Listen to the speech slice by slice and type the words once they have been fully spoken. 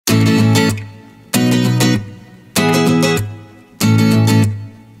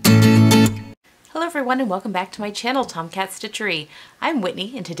everyone, and welcome back to my channel, Tomcat Stitchery. I'm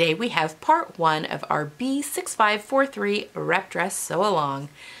Whitney, and today we have part 1 of our B6543 wrap dress sew along.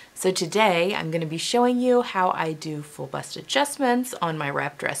 So today I'm going to be showing you how I do full bust adjustments on my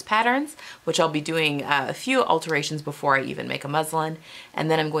wrap dress patterns, which I'll be doing a few alterations before I even make a muslin, and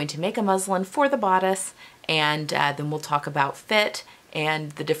then I'm going to make a muslin for the bodice, and then we'll talk about fit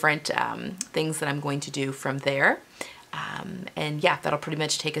and the different things that I'm going to do from there. And yeah, that'll pretty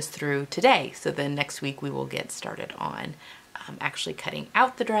much take us through today. So then next week we will get started on actually cutting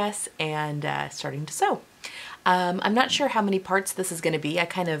out the dress and starting to sew. I'm not sure how many parts this is going to be. I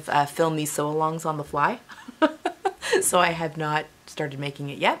kind of film these sew-alongs on the fly. So I have not started making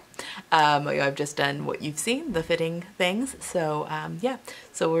it yet. I've just done what you've seen, the fitting things. So yeah,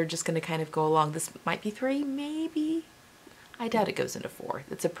 so we're just going to kind of go along. This might be 3, maybe. I doubt it goes into 4.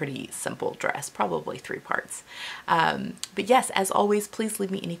 It's a pretty simple dress, probably 3 parts. But yes, as always, please leave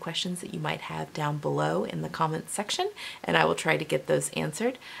me any questions that you might have down below in the comments section, and I will try to get those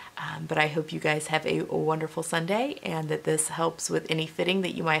answered. But I hope you guys have a wonderful Sunday, and that this helps with any fitting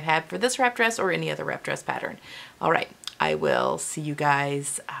that you might have for this wrap dress or any other wrap dress pattern. All right, I will see you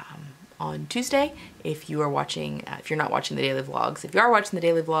guys on Tuesday. If you are watching, if you're not watching the daily vlogs, if you are watching the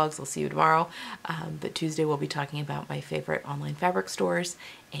daily vlogs, I'll see you tomorrow. But Tuesday we'll be talking about my favorite online fabric stores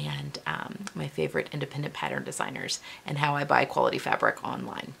and my favorite independent pattern designers and how I buy quality fabric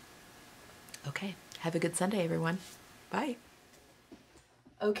online. Okay, have a good Sunday, everyone. Bye.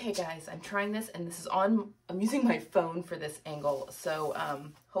 Okay guys, I'm trying this, and this is on, I'm using my phone for this angle, so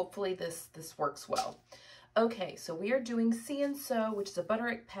hopefully this works well. Okay, so we are doing See and Sew, which is a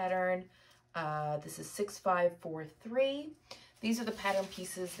butterick pattern. This is 6543. These are the pattern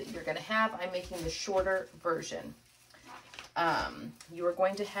pieces that you're going to have. I'm making the shorter version. You are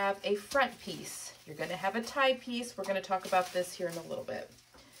going to have a front piece. You're going to have a tie piece. We're going to talk about this here in a little bit.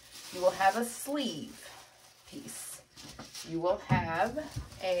 You will have a sleeve piece. You will have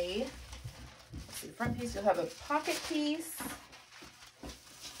a, let's see, front piece. You'll have a pocket piece,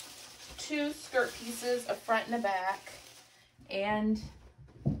 2 skirt pieces, a front and a back, and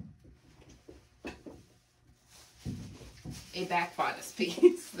a back bodice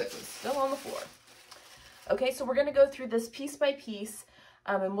piece that was still on the floor. Okay, so we're going to go through this piece by piece,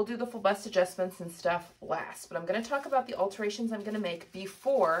 and we'll do the full bust adjustments and stuff last. But I'm going to talk about the alterations I'm going to make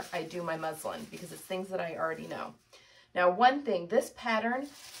before I do my muslin, because it's things that I already know. Now, one thing, this pattern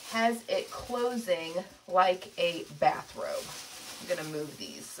has it closing like a bathrobe. I'm going to move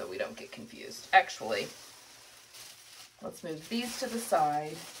these so we don't get confused. Actually, let's move these to the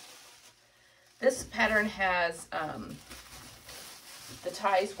side. This pattern has the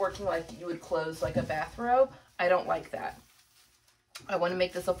ties working like you would close like a bathrobe. I don't like that. I want to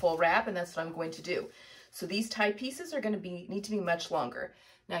make this a full wrap, and that's what I'm going to do. So these tie pieces are going to need to be much longer.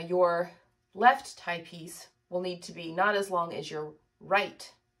 Now your left tie piece will need to be not as long as your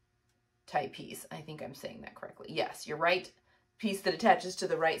right tie piece. I think I'm saying that correctly. Yes, your right piece that attaches to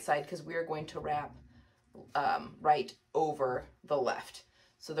the right side, because we are going to wrap right over the left.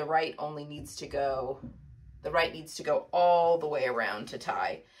 So the right only needs to go, the right needs to go all the way around to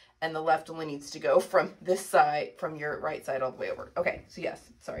tie, and the left only needs to go from this side, from your right side all the way over. Okay, so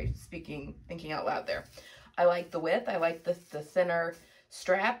yes, sorry, thinking out loud there. I like the width, I like the thinner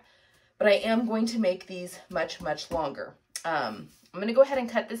strap, but I am going to make these much, much longer. I'm going to go ahead and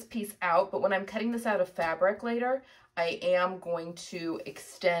cut this piece out, but when I'm cutting this out of fabric later, I am going to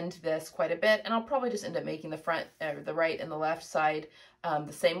extend this quite a bit, and I'll probably just end up making the front, the right and the left side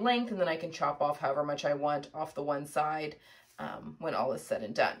the same length, and then I can chop off however much I want off the one side when all is said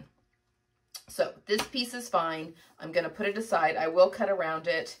and done. So this piece is fine. I'm going to put it aside. I will cut around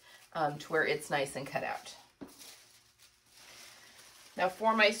it to where it's nice and cut out. Now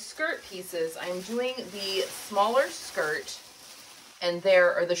for my skirt pieces, I'm doing the smaller skirt and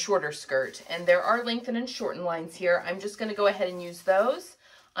the shorter skirt, and there are lengthen and shorten lines here. I'm just going to go ahead and use those.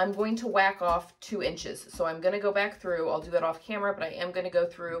 I'm going to whack off 2 inches. So I'm going to go back through, I'll do that off camera, but I am going to go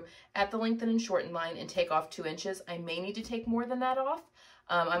through at the lengthen and shorten line and take off 2 inches. I may need to take more than that off.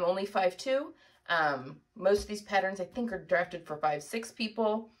 I'm only 5'2". Most of these patterns I think are drafted for 5'6"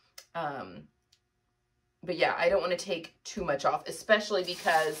 people. But yeah, I don't want to take too much off, especially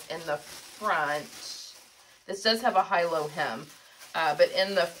because in the front, this does have a high-low hem. But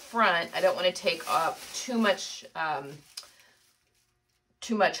in the front, I don't want to take up too much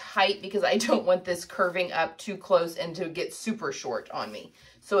height, because I don't want this curving up too close and to get super short on me.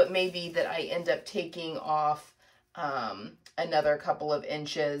 So it may be that I end up taking off another couple of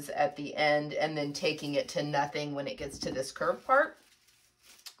inches at the end and then taking it to nothing when it gets to this curved part.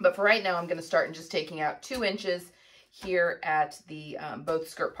 But for right now, I'm going to start and just taking out 2 inches here at the both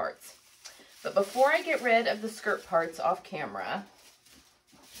skirt parts. But before I get rid of the skirt parts off camera,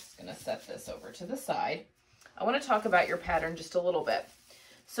 I'm just gonna set this over to the side. I wanna talk about your pattern just a little bit.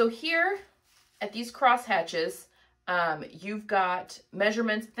 So here at these cross hatches, you've got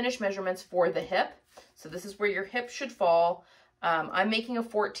measurements, finished measurements for the hip. So this is where your hip should fall. I'm making a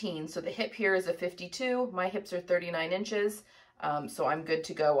 14, so the hip here is a 52. My hips are 39 inches, so I'm good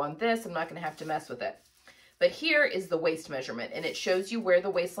to go on this. I'm not gonna have to mess with it. But here is the waist measurement, and it shows you where the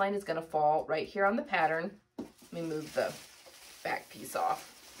waistline is gonna fall right here on the pattern. Let me move the back piece off.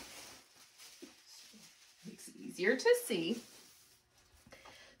 Makes it easier to see.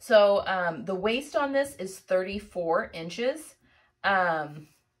 So the waist on this is 34 inches. And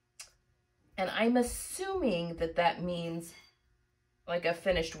I'm assuming that that means like a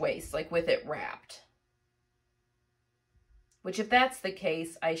finished waist, like with it wrapped. Which if that's the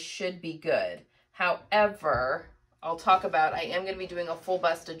case, I should be good. However, I'll talk about, I am going to be doing a full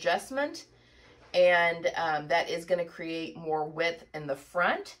bust adjustment, and that is going to create more width in the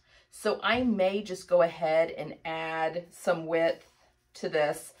front. So I may just go ahead and add some width to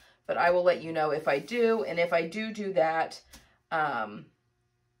this, but I will let you know if I do. And if I do that, I'm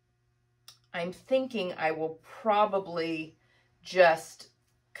thinking I will probably just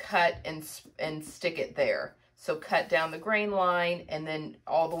cut and stick it there. So cut down the grain line and then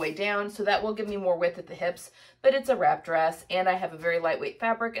all the way down. So that will give me more width at the hips, but it's a wrap dress and I have a very lightweight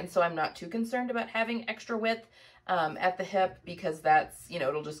fabric. And so I'm not too concerned about having extra width at the hip, because that's, you know,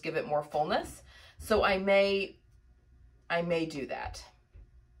 it'll just give it more fullness. So I may do that,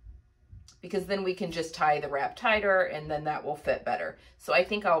 because then we can just tie the wrap tighter and then that will fit better. So I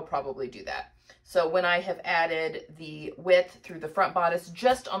think I'll probably do that. So when I have added the width through the front bodice,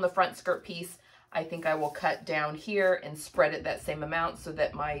 just on the front skirt piece, I think I will cut down here and spread it that same amount so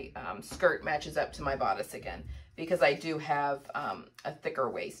that my skirt matches up to my bodice again, because I do have a thicker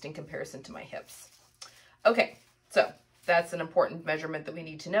waist in comparison to my hips. Okay, so that's an important measurement that we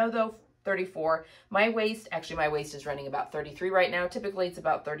need to know though, 34. My waist is running about 33 right now. Typically it's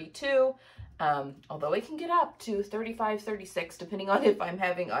about 32, although it can get up to 35, 36, depending on if I'm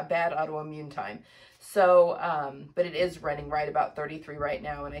having a bad autoimmune time. So, but it is running right about 33 right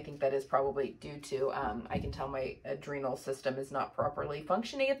now, and I think that is probably due to, I can tell my adrenal system is not properly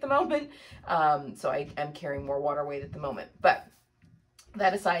functioning at the moment, so I am carrying more water weight at the moment. But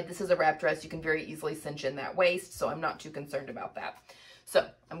that aside, this is a wrap dress. You can very easily cinch in that waist, so I'm not too concerned about that. So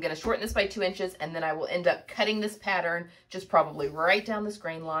I'm going to shorten this by 2 inches, and then I will end up cutting this pattern just probably right down this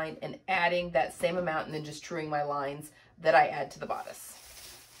grain line and adding that same amount, and then just truing my lines that I add to the bodice.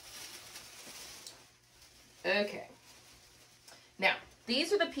 Okay, now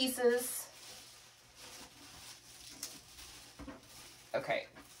these are the pieces. Okay,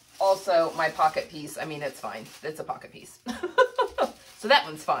 also my pocket piece, I mean, it's fine, it's a pocket piece. So that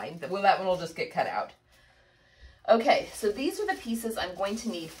one's fine, well, that one will just get cut out. Okay, so these are the pieces I'm going to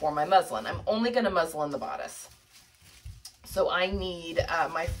need for my muslin. I'm only going to muslin the bodice. So I need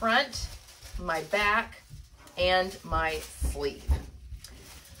my front, my back, and my sleeve.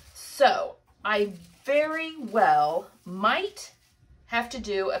 So I very well might have to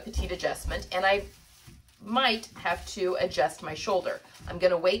do a petite adjustment, and I might have to adjust my shoulder. I'm going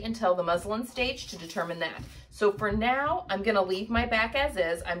to wait until the muslin stage to determine that. So for now, I'm going to leave my back as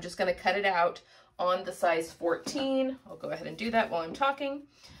is. I'm just going to cut it out on the size 14. I'll go ahead and do that while I'm talking.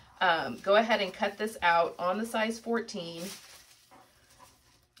 Go ahead and cut this out on the size 14,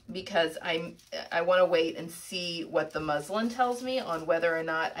 because I want to wait and see what the muslin tells me on whether or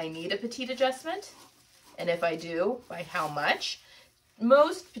not I need a petite adjustment. And if I do, by how much.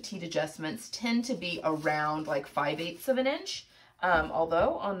 Most petite adjustments tend to be around like 5/8 of an inch.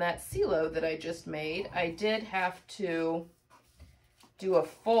 Although on that CeeLo that I just made, I did have to do a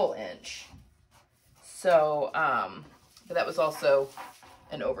full inch. So, but that was also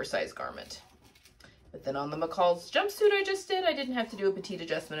an oversized garment. But then on the McCall's jumpsuit I just did, I didn't have to do a petite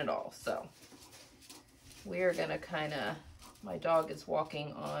adjustment at all. So we're gonna kind of, my dog is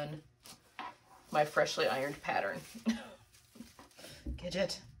walking on my freshly ironed pattern.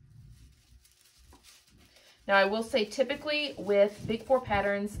 Gidget. Now I will say, typically with Big 4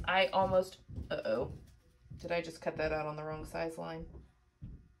 patterns, I almost, did I just cut that out on the wrong size line?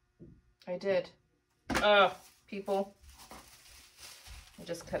 I did. Oh, people, I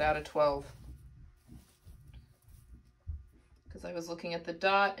just cut out a 12 because I was looking at the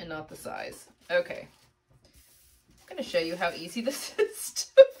dot and not the size. Okay, I'm going to show you how easy this is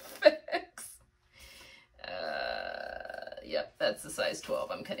to fix. Yep, that's the size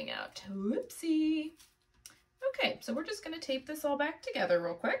 12 I'm cutting out. Whoopsie. Okay, so we're just going to tape this all back together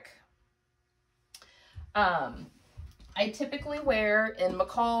real quick. I typically wear in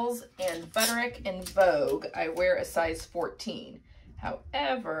McCall's and Butterick and Vogue, I wear a size 14.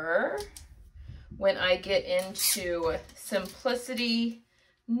 However, when I get into Simplicity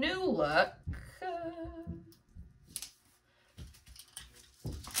New Look,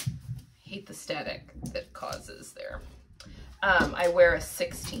 hate the static that causes there. I wear a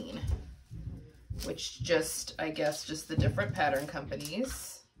 16, which just, I guess, just the different pattern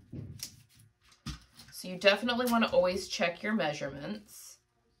companies. So you definitely want to always check your measurements.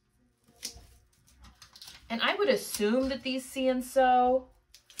 And I would assume that these See & Sew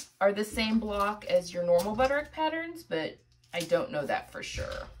are the same block as your normal Butterick patterns, but I don't know that for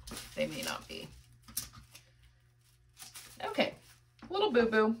sure. They may not be. Okay, little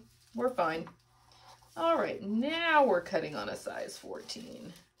boo-boo, we're fine. All right, now we're cutting on a size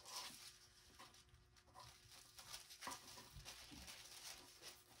 14.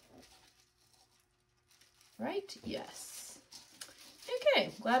 Right? Yes. Okay,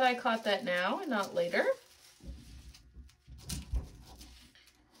 glad I caught that now and not later.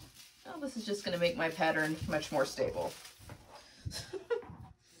 Oh, this is just going to make my pattern much more stable.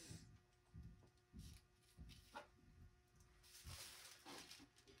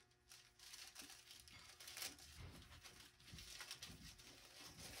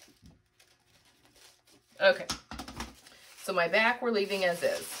 Okay, so my back we're leaving as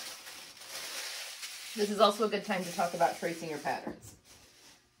is. This is also a good time to talk about tracing your patterns.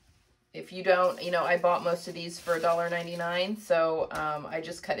 If you don't, you know, I bought most of these for $1.99, so I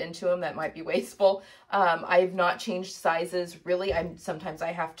just cut into them. That might be wasteful. I've not changed sizes really. Sometimes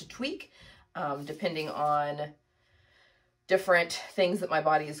I have to tweak depending on different things that my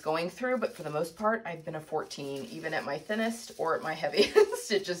body is going through, but for the most part, I've been a 14, even at my thinnest or at my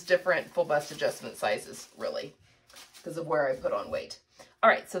heaviest. It's just different full bust adjustment sizes, really, because of where I put on weight. All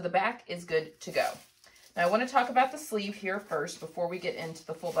right, so the back is good to go. Now I want to talk about the sleeve here first before we get into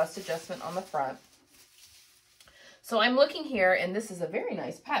the full bust adjustment on the front. So I'm looking here, and this is a very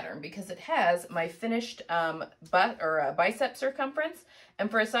nice pattern because it has my finished bicep circumference, and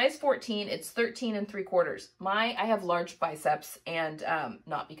for a size 14, it's 13 3/4. I have large biceps, and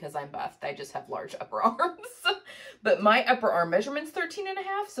not because I'm buffed, I just have large upper arms. But my upper arm measurement's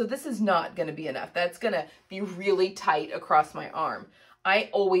 13.5, so this is not going to be enough. That's going to be really tight across my arm. I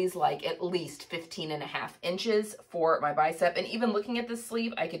always like at least 15.5 inches for my bicep, and even looking at this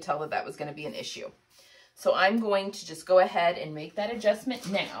sleeve, I could tell that that was going to be an issue. So I'm going to just go ahead and make that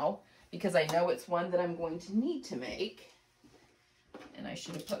adjustment now because I know it's one that I'm going to need to make. And I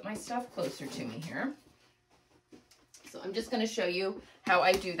should have put my stuff closer to me here. So I'm just going to show you how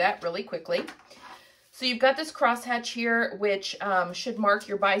I do that really quickly. So you've got this crosshatch here, which should mark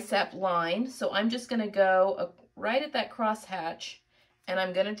your bicep line. So I'm just going to go right at that crosshatch, and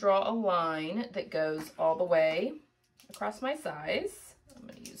I'm going to draw a line that goes all the way across my size. I'm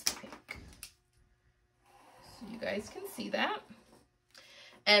going to use the pink so you guys can see that.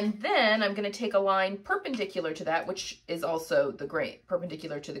 And then I'm going to take a line perpendicular to that, which is also the grain,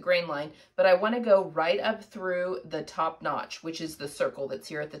 perpendicular to the grain line, but I want to go right up through the top notch, which is the circle that's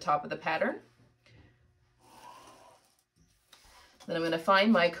here at the top of the pattern. Then I'm going to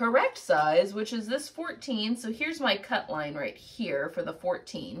find my correct size, which is this 14. So here's my cut line right here for the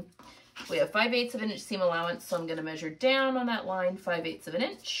 14. We have 5/8 of an inch seam allowance, so I'm going to measure down on that line 5/8 of an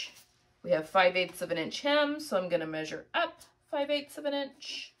inch. We have 5/8 of an inch hem, so I'm going to measure up 5/8 of an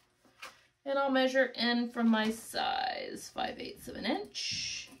inch. And I'll measure in from my size 5/8 of an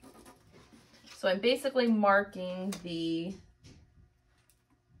inch. So I'm basically marking the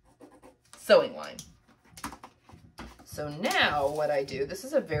sewing line. So now what I do, this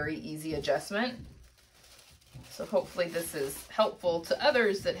is a very easy adjustment. So hopefully this is helpful to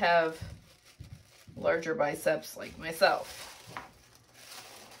others that have larger biceps like myself.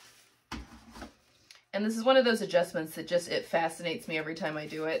 And this is one of those adjustments that it fascinates me every time I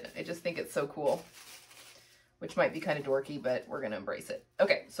do it. I just think it's so cool, which might be kind of dorky, but we're going to embrace it.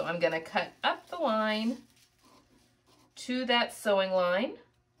 Okay, so I'm going to cut up the line to that sewing line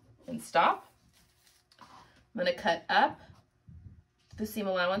and stop. I'm going to cut up the seam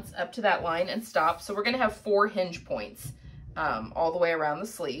allowance up to that line and stop. So we're going to have 4 hinge points all the way around the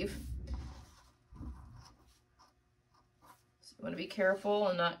sleeve. So you want to be careful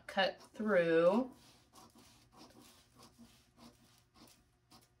and not cut through.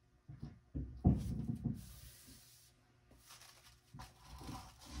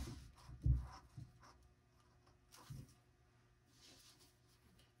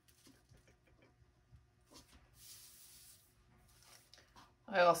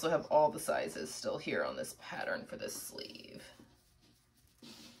 I also have all the sizes still here on this pattern for this sleeve.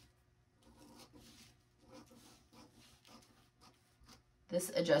 This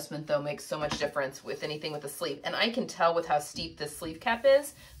adjustment though makes so much difference with anything with a sleeve. And I can tell with how steep this sleeve cap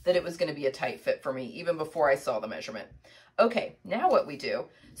is that it was gonna be a tight fit for me even before I saw the measurement. Okay, now what we do,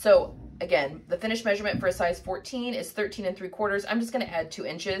 so again, the finished measurement for a size 14 is 13 3/4. I'm just gonna add 2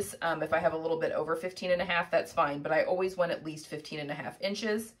 inches. If I have a little bit over 15.5, that's fine, but I always want at least 15.5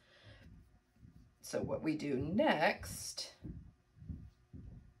 inches. So what we do next,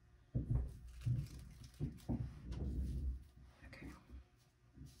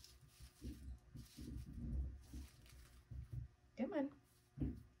 come on,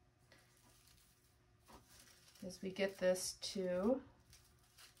 as we get this to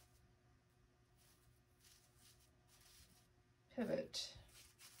pivot.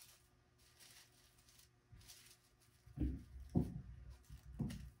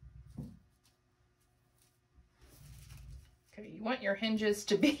 Okay, you want your hinges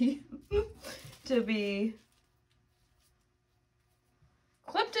to be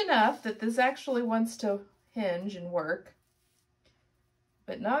clipped enough that this actually wants to hinge and work,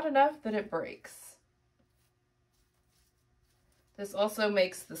 but not enough that it breaks. This also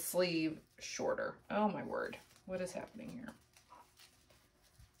makes the sleeve shorter. Oh my word, what is happening here?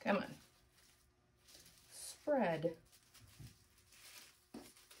 Come on, spread.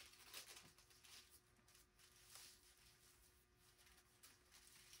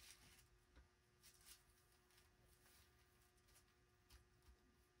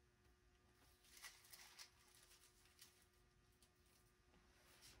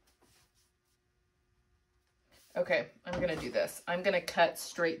 Okay, I'm gonna do this. I'm gonna cut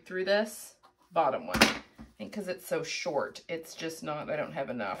straight through this bottom one. I think because it's so short, it's just not, I don't have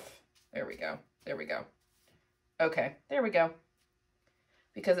enough. There we go, there we go. Okay, there we go.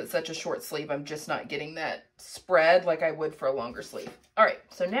 Because it's such a short sleeve, I'm just not getting that spread like I would for a longer sleeve. All right,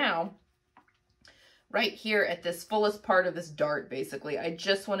 so now, right here at this fullest part of this dart, basically, I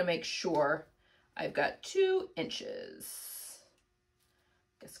just wanna make sure I've got 2 inches.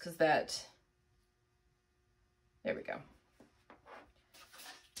 I guess because that, there we go.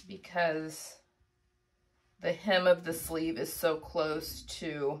 Because the hem of the sleeve is so close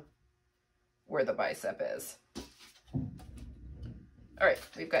to where the bicep is. All right,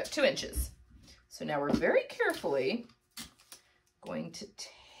 we've got 2 inches. So now we're very carefully going to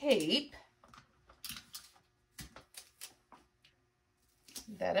tape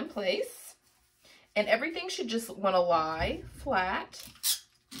that in place. And everything should just want to lie flat.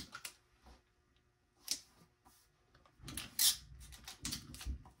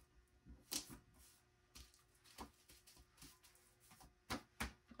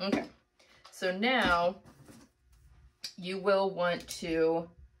 Okay, so now you will want to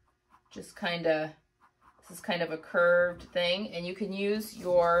just kind of, this is kind of a curved thing, and you can use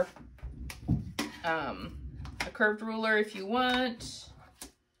your, a curved ruler if you want.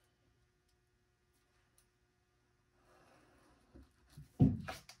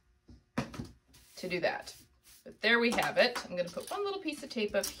 To do that. But there we have it. I'm going to put one little piece of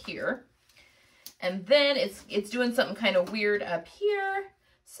tape up here. And then it's doing something kind of weird up here.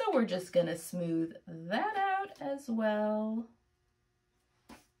 So we're just going to smooth that out as well.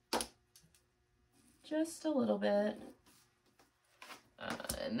 Just a little bit.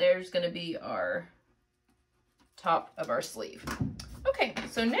 And there's going to be our top of our sleeve. Okay,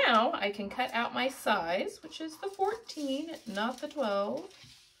 so now I can cut out my size, which is the 14, not the 12.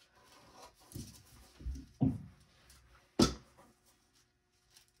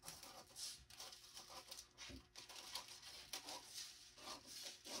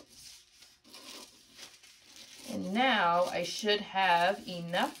 And now I should have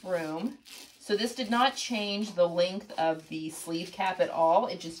enough room. So this did not change the length of the sleeve cap at all.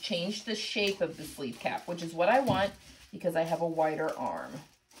 It just changed the shape of the sleeve cap, which is what I want because I have a wider arm.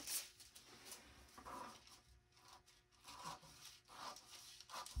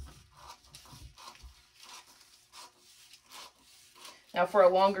 Now for a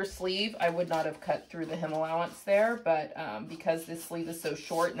longer sleeve, I would not have cut through the hem allowance there, but because this sleeve is so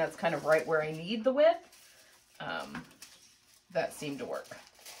short and that's kind of right where I need the width, that seemed to work.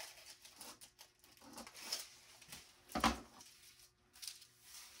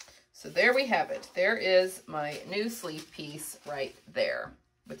 So there we have it. There is my new sleeve piece right there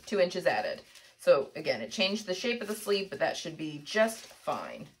with 2 inches added. So again, it changed the shape of the sleeve, but that should be just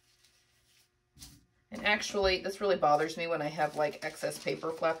fine. And actually, this really bothers me when I have like excess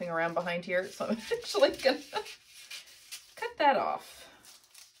paper flapping around behind here. So I'm actually gonna cut that off.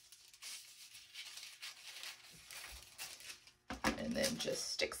 And then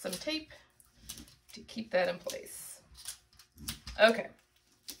just stick some tape to keep that in place. Okay.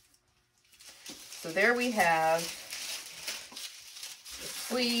 So there we have the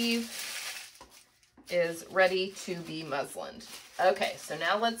sleeve is ready to be muslined. Okay, so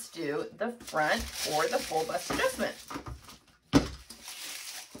now let's do the front for the full bust adjustment.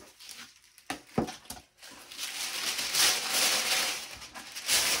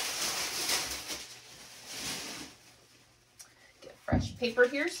 Get fresh paper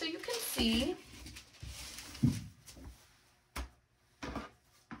here so you can see.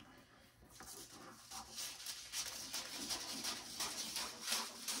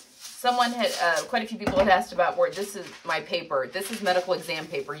 Someone had, quite a few people had asked about where this is my paper. This is medical exam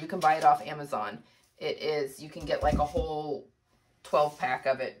paper. You can buy it off Amazon. It is, you can get like a whole 12-pack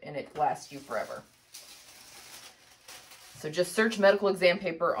of it and it lasts you forever. So just search medical exam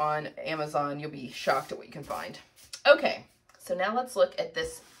paper on Amazon. You'll be shocked at what you can find. Okay, so now let's look at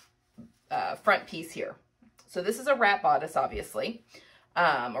this front piece here. So this is a wrap bodice, obviously,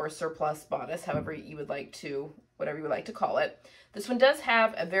 or a surplus bodice, however you would like to, whatever you would like to call it. This one does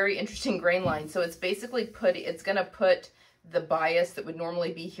have a very interesting grain line, so it's basically it's going to put the bias that would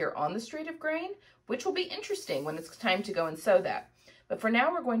normally be here on the straight of grain, which will be interesting when it's time to go and sew that. But for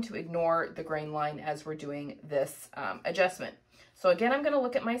now, we're going to ignore the grain line as we're doing this adjustment. So again, I'm going to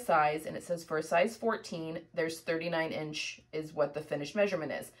look at my size, and it says for a size 14, there's 39 inch is what the finished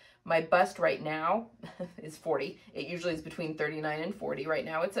measurement is. My bust right now is 40. It usually is between 39 and 40. Right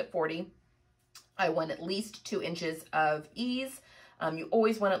now it's at 40. I want at least 2 inches of ease. You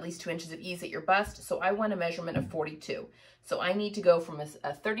always want at least 2 inches of ease at your bust, so I want a measurement of 42. So I need to go from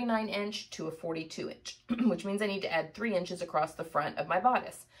a 39 inch to a 42 inch, which means I need to add 3 inches across the front of my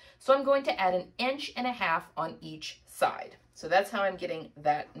bodice. So I'm going to add 1.5 inches on each side. So that's how I'm getting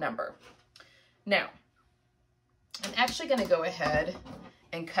that number. Now, I'm actually going to go ahead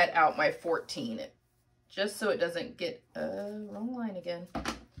and cut out my 14, just so it doesn't get, wrong line again.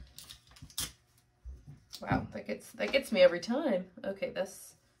 Wow, that gets me every time. Okay,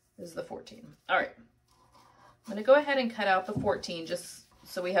 this is the 14. All right, I'm gonna go ahead and cut out the 14 just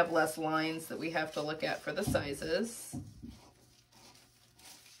so we have less lines that we have to look at for the sizes.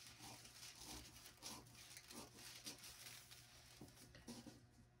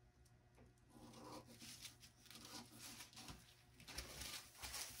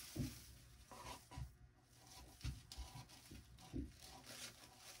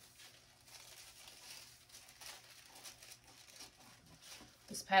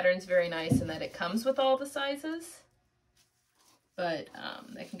 This pattern's very nice in that it comes with all the sizes, but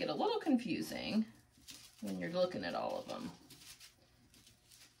that can get a little confusing when you're looking at all of them.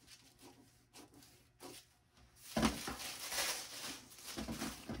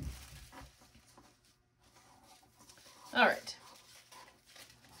 All right.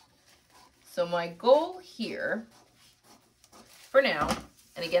 So my goal here for now,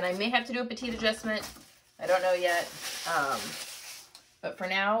 and again, I may have to do a petite adjustment. I don't know yet. But for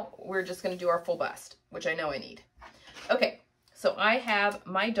now, we're just going to do our full bust, which I know I need. Okay, so I have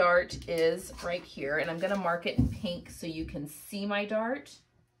my dart is right here, and I'm going to mark it in pink so you can see my dart.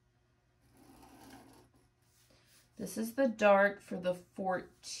 This is the dart for the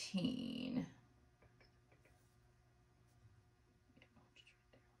 14.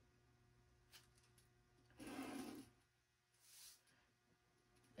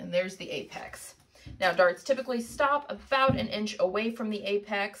 And there's the apex. Now, darts typically stop about 1 inch away from the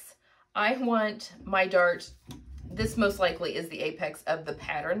apex. I want my dart, this most likely is the apex of the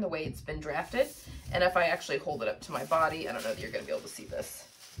pattern, the way it's been drafted. And if I actually hold it up to my body, I don't know that you're going to be able to see this,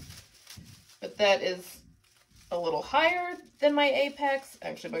 but that is a little higher than my apex,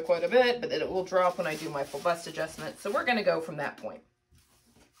 actually by quite a bit, but then it will drop when I do my full bust adjustment. So we're going to go from that point.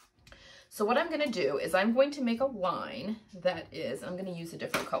 So what I'm going to do is I'm going to make a line that is, I'm going to use a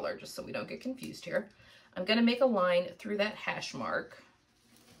different color just so we don't get confused here. I'm going to make a line through that hash mark.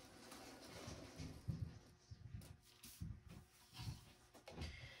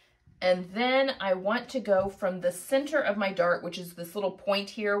 And then I want to go from the center of my dart, which is this little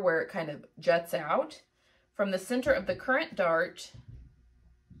point here where it kind of juts out, from the center of the current dart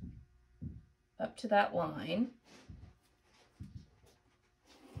up to that line.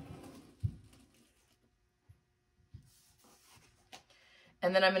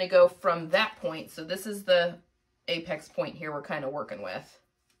 And then I'm going to go from that point. So this is the apex point here we're kind of working with.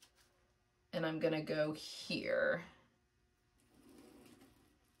 And I'm going to go here.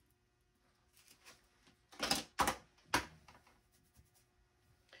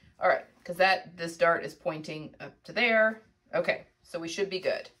 All right, because this dart is pointing up to there. Okay, so we should be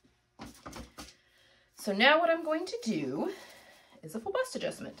good. So now what I'm going to do is a full bust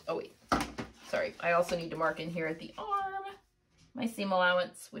adjustment. Oh wait, sorry. I also need to mark in here at the arm my seam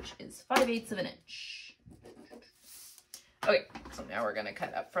allowance, which is 5/8 of an inch. Okay, so now we're gonna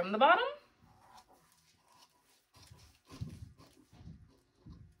cut up from the bottom.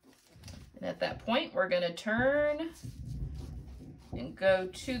 And at that point, we're gonna turn and go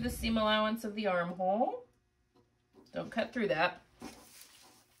to the seam allowance of the armhole. Don't cut through that.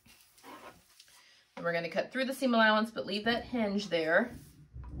 And we're gonna cut through the seam allowance, but leave that hinge there.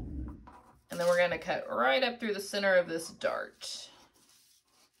 And then we're gonna cut right up through the center of this dart.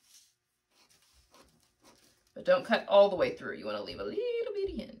 But don't cut all the way through. You wanna leave a little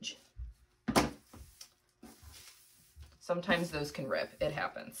bitty hinge. Sometimes those can rip, it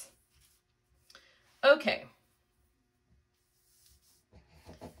happens. Okay.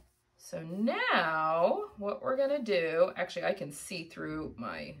 So now what we're gonna do, actually I can see through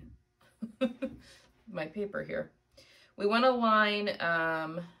my, my paper here. We wanna line,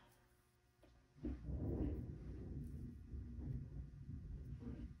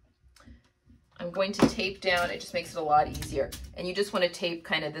 I'm going to tape down, it just makes it a lot easier. And you just want to tape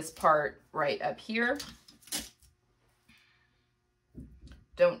kind of this part right up here.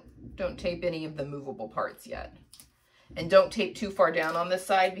 Don't tape any of the movable parts yet. And don't tape too far down on this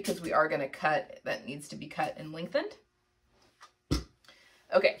side because we are going to cut, that needs to be cut and lengthened.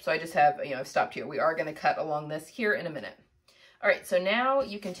 Okay, so I just have, I've stopped here. We are going to cut along this here in a minute. All right, so now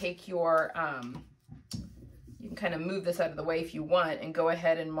you can take your, you can kind of move this out of the way if you want and go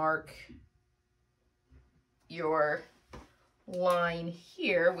ahead and mark your line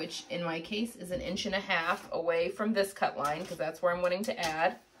here, which in my case is 1.5 inches away from this cut line because that's where I'm wanting to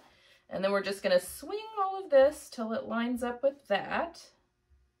add. And then we're just going to swing all of this till it lines up with that.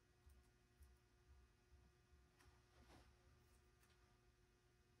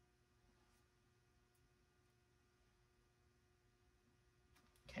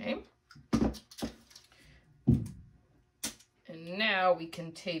 Okay. And now we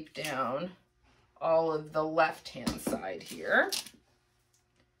can tape down all of the left-hand side here.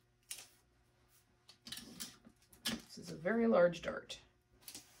 This is a very large dart.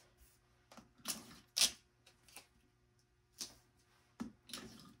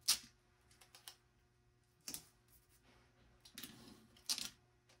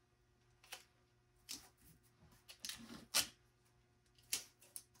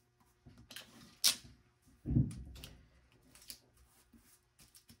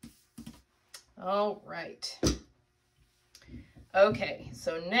 All right. Okay,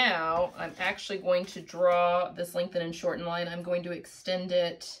 so now I'm actually going to draw this lengthen and shorten line. I'm going to extend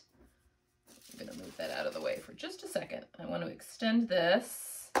it. I'm going to move that out of the way for just a second. I want to extend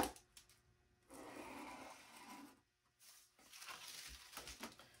this.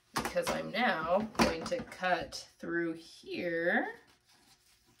 Because I'm now going to cut through here.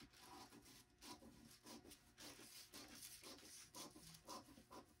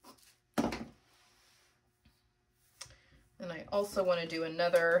 And I also want to do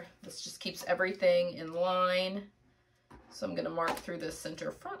another, this just keeps everything in line. So I'm going to mark through the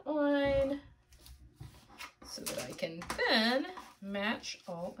center front line so that I can then match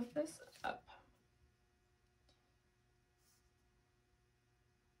all of this up.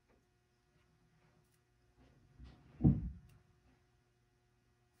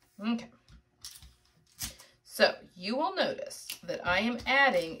 Okay. So you will notice that I am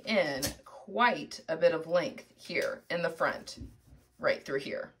adding in quite a bit of length here in the front, right through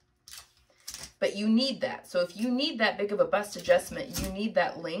here. But you need that. So if you need that big of a bust adjustment, you need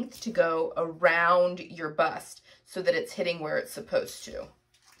that length to go around your bust so that it's hitting where it's supposed to.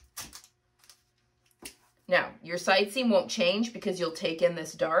 Now, your side seam won't change because you'll take in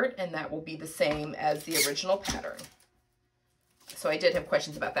this dart and that will be the same as the original pattern. So I did have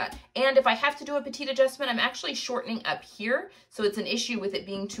questions about that. And if I have to do a petite adjustment, I'm actually shortening up here. So it's an issue with it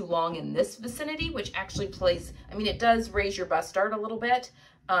being too long in this vicinity, which actually plays, I mean, it does raise your bust dart a little bit,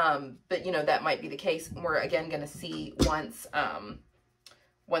 but you know, that might be the case. We're again going to see once,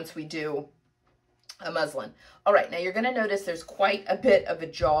 once we do a muslin. All right, now you're going to notice there's quite a bit of a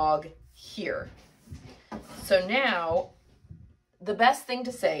jog here. So now the best thing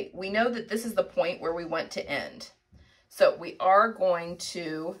to say, we know that this is the point where we want to end. So we are going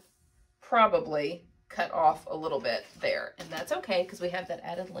to probably cut off a little bit there, and that's okay because we have that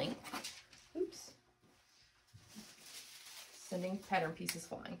added length. Oops. Sending pattern pieces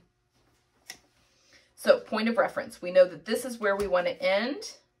flying. So point of reference, we know that this is where we want to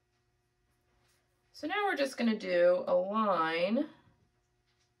end. So now we're just going to do a line.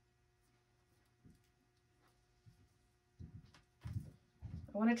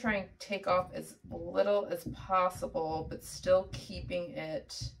 I want to try and take off as little as possible, but still keeping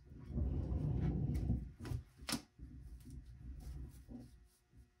it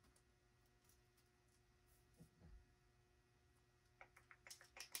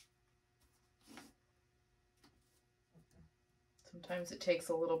Sometimes it takes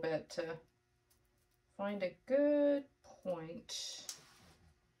a little bit to find a good point.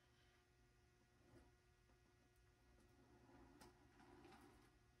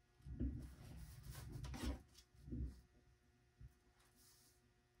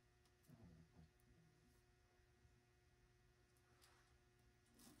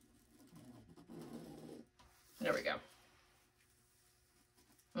 There we go.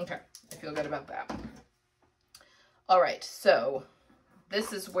 Okay, I feel good about that. All right, so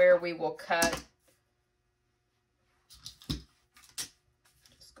this is where we will cut.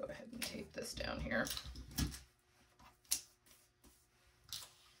 Just go ahead and tape this down here.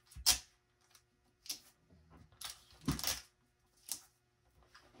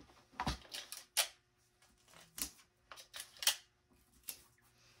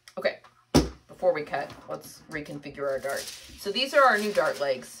 Okay, before we cut, let's reconfigure our dart. So these are our new dart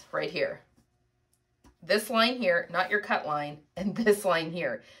legs right here. This line here, not your cut line, and this line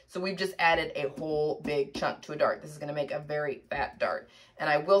here. So we've just added a whole big chunk to a dart. This is gonna make a very fat dart. And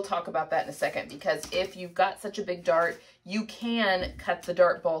I will talk about that in a second, because if you've got such a big dart, you can cut the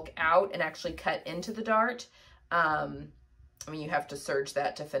dart bulk out and actually cut into the dart. I mean, you have to serge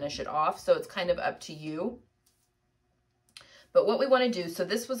that to finish it off. So it's kind of up to you. But what we wanna do, so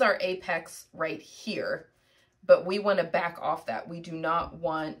this was our apex right here, but we want to back off that. We do not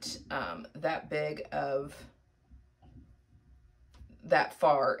want that big of that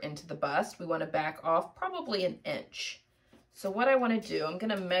far into the bust. We want to back off probably an inch. So what I want to do, I'm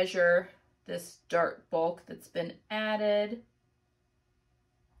going to measure this dart bulk that's been added.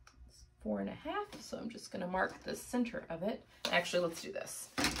 It's 4.5, so I'm just going to mark the center of it. Actually, let's do this.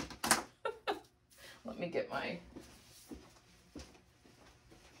 Let me get my...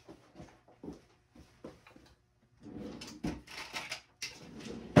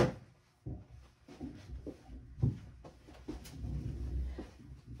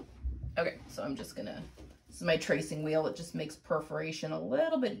 Okay, so I'm just gonna, this is my tracing wheel. It just makes perforation a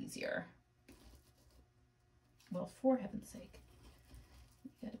little bit easier. Well, for heaven's sake,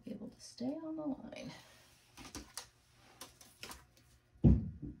 you gotta be able to stay on the line.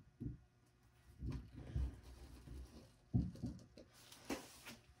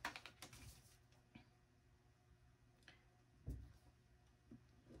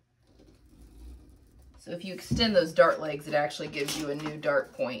 So if you extend those dart legs, it actually gives you a new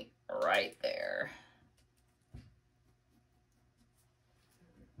dart point right there.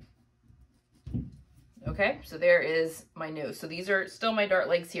 Okay, so there is my new. So these are still my dart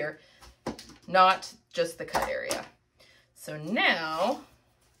legs here, not just the cut area. So now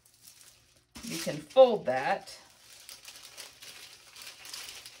you can fold that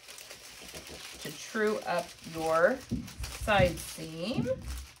to true up your side seam.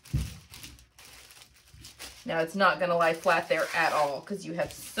 Now it's not going to lie flat there at all because you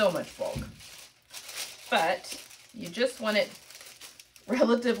have so much bulk, but you just want it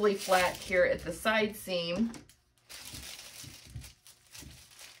relatively flat here at the side seam.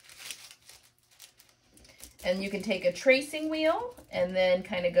 And you can take a tracing wheel and then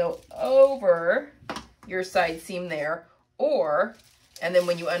kind of go over your side seam there, and then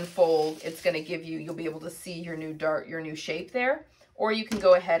when you unfold, it's going to give you, you'll be able to see your new dart, your new shape there, or you can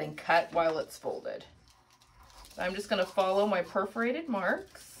go ahead and cut while it's folded. So I'm just going to follow my perforated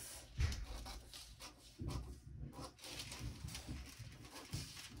marks.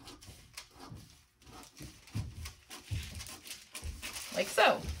 Like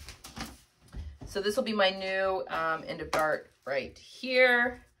so. So this will be my new end of dart right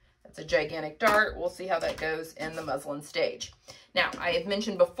here. That's a gigantic dart. We'll see how that goes in the muslin stage. Now, I have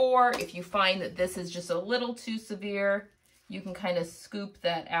mentioned before, if you find that this is just a little too severe, you can kind of scoop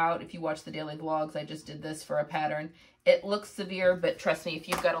that out. If you watch the daily vlogs, I just did this for a pattern. It looks severe, but trust me, if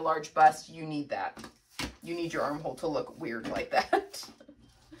you've got a large bust, you need that. You need your armhole to look weird like that.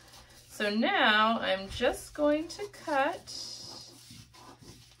 So now I'm just going to cut.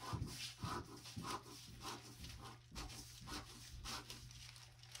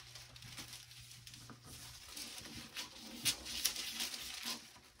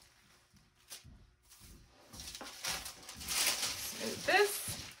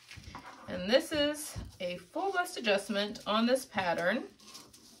 This, and this is a full bust adjustment on this pattern.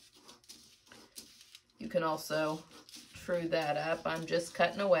 You can also true that up. I'm just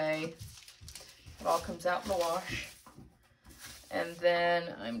cutting away. It all comes out in the wash. And then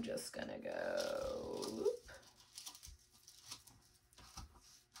I'm just gonna go whoop,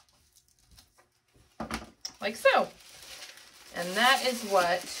 like so. And that is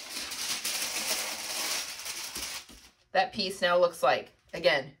what that piece now looks like.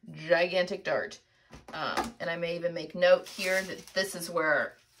 Again, gigantic dart. And I may even make note here that this is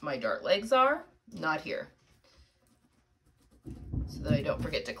where my dart legs are, not here, so that I don't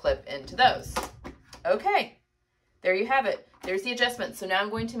forget to clip into those. Okay, there you have it. There's the adjustment. So now I'm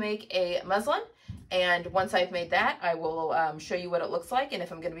going to make a muslin, and once I've made that, I will show you what it looks like and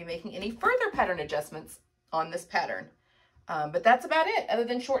if I'm going to be making any further pattern adjustments on this pattern. But that's about it, other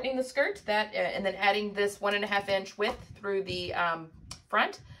than shortening the skirt and then adding this 1.5 inch width through the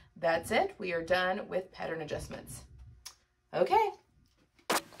front. That's it. We are done with pattern adjustments. Okay.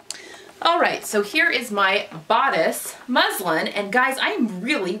 All right, so here is my bodice muslin, and guys, I am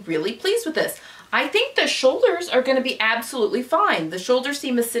really, really pleased with this. I think the shoulders are going to be absolutely fine. The shoulder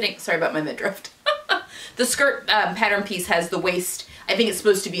seam is sitting, sorry about my midriff. The skirt pattern piece has the waist, I think it's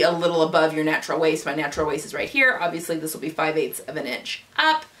supposed to be a little above your natural waist. My natural waist is right here. Obviously this will be 5/8 of an inch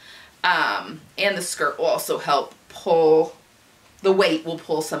up. And the skirt will also help pull, the weight will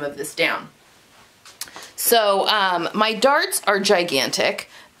pull some of this down. So my darts are gigantic,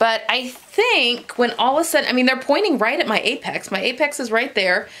 but I think when all is said, I mean, they're pointing right at my apex. My apex is right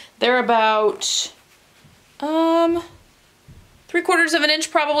there. They're about 3/4 of an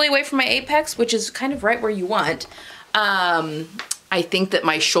inch probably away from my apex, which is kind of right where you want. I think that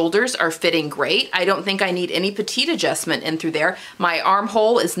my shoulders are fitting great. I don't think I need any petite adjustment in through there. My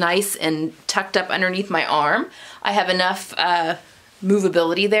armhole is nice and tucked up underneath my arm. I have enough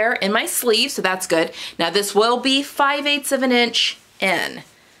movability there in my sleeve, so that's good. Now this will be 5/8 of an inch in,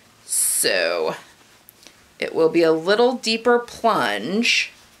 so it will be a little deeper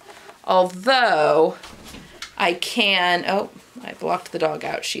plunge, although I can, oh, I blocked the dog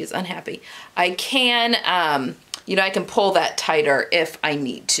out. She is unhappy. I can, you know, I can pull that tighter if I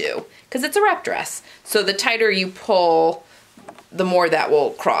need to, because it's a wrap dress. So the tighter you pull, the more that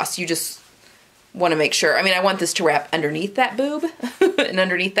will cross. You just want to make sure. I mean, I want this to wrap underneath that boob and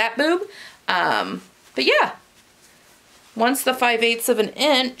underneath that boob. But yeah, once the 5/8 of an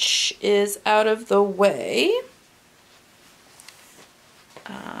inch is out of the way,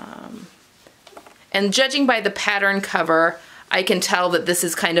 and judging by the pattern cover, I can tell that this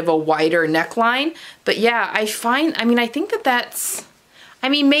is kind of a wider neckline. But yeah, I think that that's, I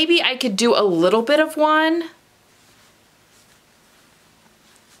mean, maybe I could do a little bit of one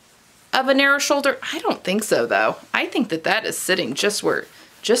of a narrow shoulder. I don't think so though. I think that that is sitting just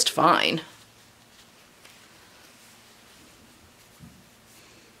fine.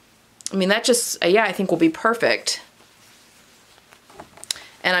 I mean, that just, yeah, I think will be perfect.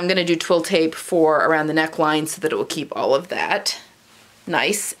 And I'm gonna do twill tape for around the neckline so that it will keep all of that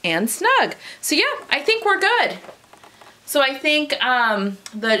nice and snug. So yeah, I think we're good. So I think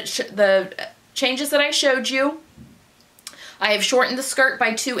the changes that I showed you, I have shortened the skirt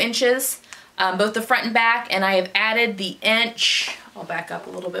by 2 inches, both the front and back, and I have added the inch, I'll back up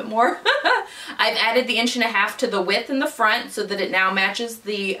a little bit more. I've added the 1.5 inches to the width in the front so that it now matches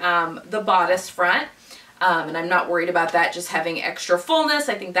the bodice front. And I'm not worried about that just having extra fullness.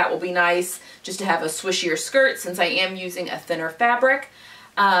 I think that will be nice just to have a swishier skirt since I am using a thinner fabric.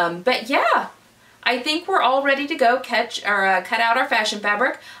 But yeah, I think we're all ready to go cut out our fashion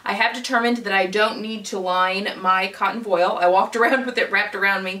fabric. I have determined that I don't need to line my cotton voile. I walked around with it wrapped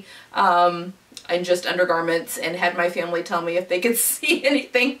around me in just undergarments and had my family tell me if they could see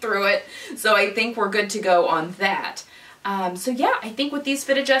anything through it. So I think we're good to go on that. So yeah, I think with these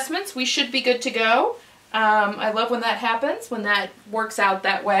fit adjustments, we should be good to go. I love when that happens, when that works out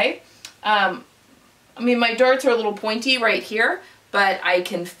that way. I mean, my darts are a little pointy right here, but I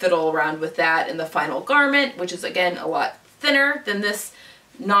can fiddle around with that in the final garment, which is again a lot thinner than this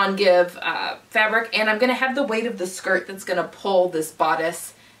non-give fabric. And I'm going to have the weight of the skirt that's going to pull this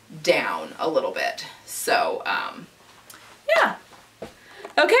bodice down a little bit. So, yeah.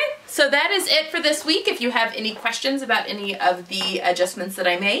 Okay, so that is it for this week. If you have any questions about any of the adjustments that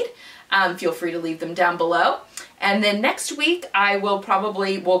I made, feel free to leave them down below. And then next week,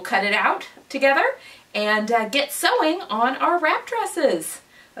 we'll cut it out together and get sewing on our wrap dresses.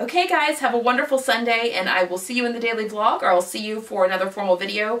 Okay guys, have a wonderful Sunday, and I will see you in the daily vlog, or I'll see you for another formal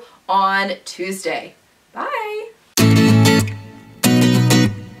video on Tuesday. Bye!